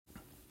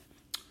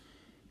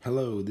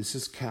Hello, this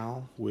is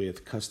Cal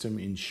with Custom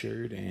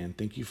Insured, and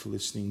thank you for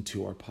listening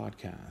to our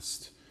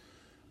podcast.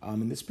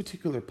 In this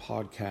particular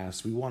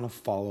podcast, we want to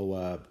follow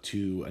up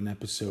to an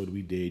episode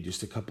we did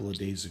just a couple of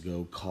days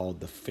ago called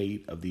The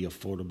Fate of the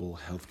Affordable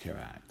Health Care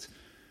Act.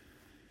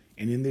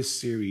 And in this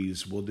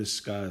series, we'll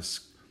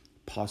discuss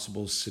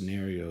possible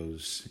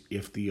scenarios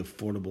if the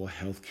Affordable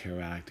Health Care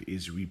Act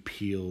is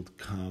repealed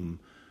come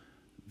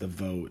the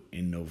vote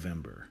in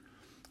November.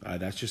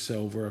 That's just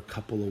over a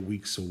couple of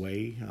weeks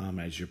away.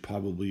 As you're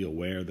probably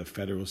aware, the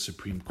federal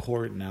Supreme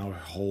Court now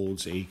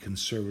holds a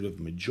conservative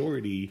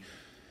majority.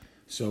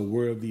 So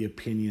we're of the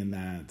opinion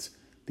that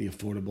the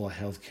Affordable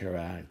Health Care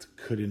Act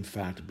could in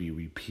fact be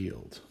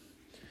repealed.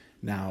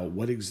 Now,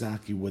 what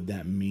exactly would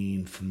that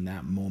mean from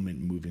that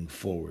moment moving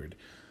forward?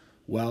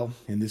 Well,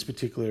 in this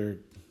particular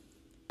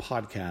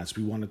podcast,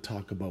 we want to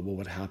talk about what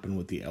would happen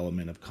with the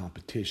element of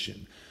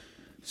competition.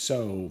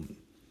 So,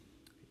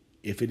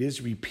 if it is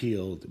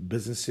repealed,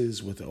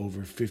 businesses with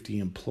over 50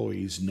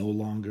 employees no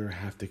longer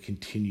have to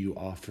continue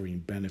offering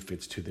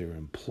benefits to their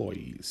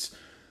employees.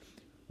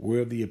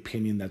 We're of the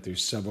opinion that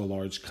there's several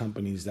large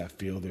companies that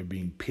feel they're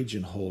being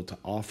pigeonholed to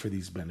offer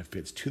these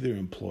benefits to their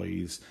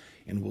employees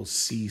and will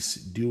cease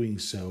doing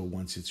so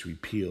once it's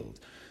repealed.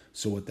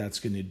 So what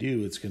that's going to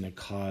do, it's going to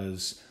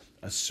cause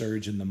a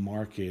surge in the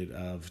market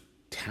of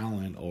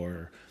talent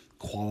or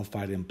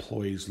qualified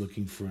employees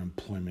looking for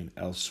employment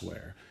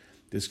elsewhere.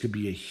 This could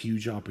be a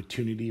huge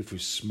opportunity for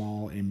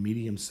small and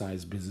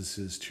medium-sized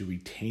businesses to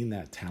retain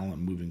that talent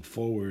moving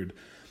forward,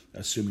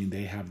 assuming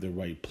they have the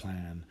right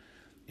plan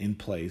in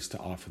place to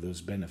offer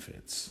those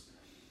benefits.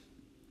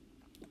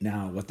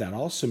 Now, what that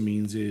also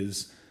means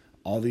is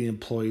all the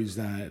employees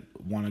that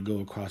want to go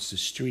across the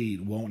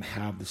street won't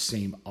have the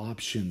same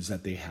options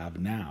that they have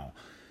now.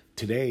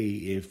 Today,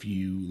 if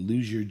you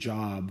lose your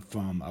job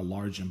from a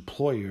large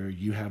employer,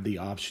 you have the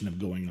option of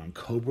going on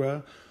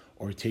COBRA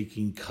or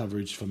taking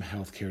coverage from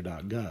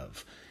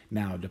healthcare.gov.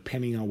 Now,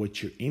 depending on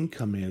what your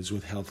income is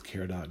with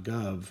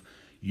healthcare.gov,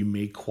 you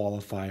may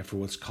qualify for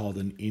what's called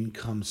an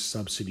income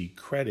subsidy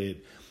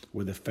credit,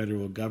 where the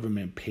federal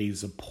government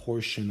pays a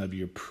portion of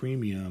your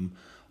premium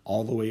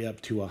all the way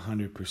up to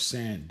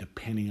 100%,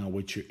 depending on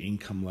what your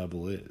income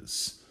level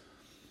is.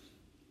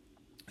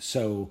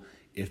 So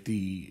if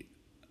the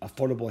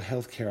Affordable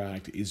Health Care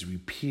Act is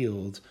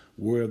repealed,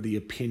 we're of the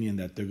opinion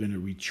that they're going to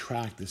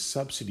retract the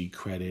subsidy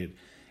credit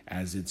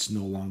as it's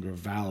no longer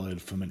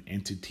valid from an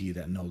entity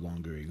that no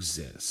longer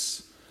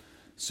exists.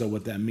 So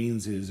what that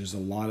means is there's a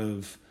lot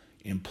of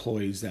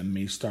employees that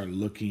may start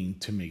looking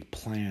to make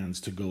plans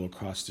to go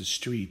across the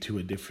street to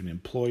a different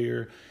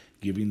employer,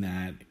 giving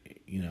that,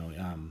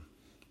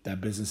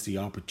 that business the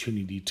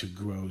opportunity to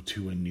grow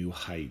to a new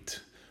height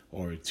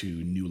or to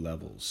new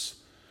levels.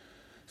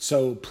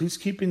 So please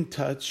keep in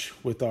touch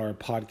with our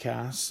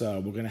podcasts.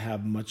 We're going to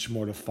have much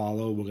more to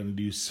follow. We're going to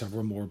do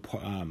several more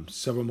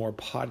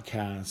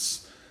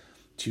podcasts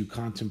to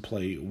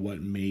contemplate what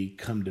may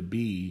come to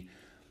be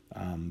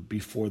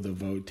before the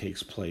vote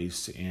takes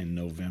place in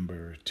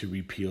November to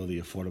repeal the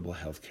Affordable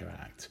Health Care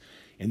Act.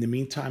 In the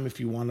meantime, if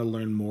you want to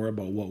learn more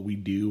about what we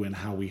do and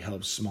how we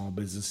help small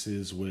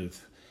businesses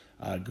with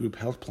group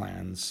health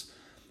plans,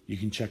 you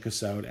can check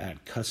us out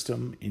at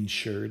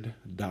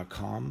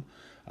custominsured.com.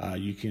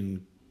 You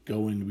can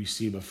go and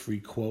receive a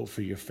free quote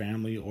for your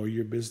family or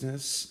your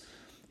business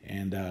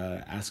and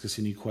ask us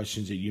any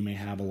questions that you may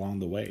have along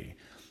the way.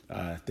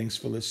 Thanks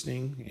for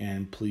listening,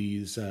 and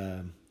please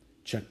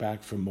check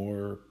back for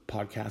more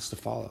podcasts to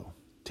follow.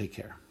 Take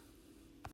care.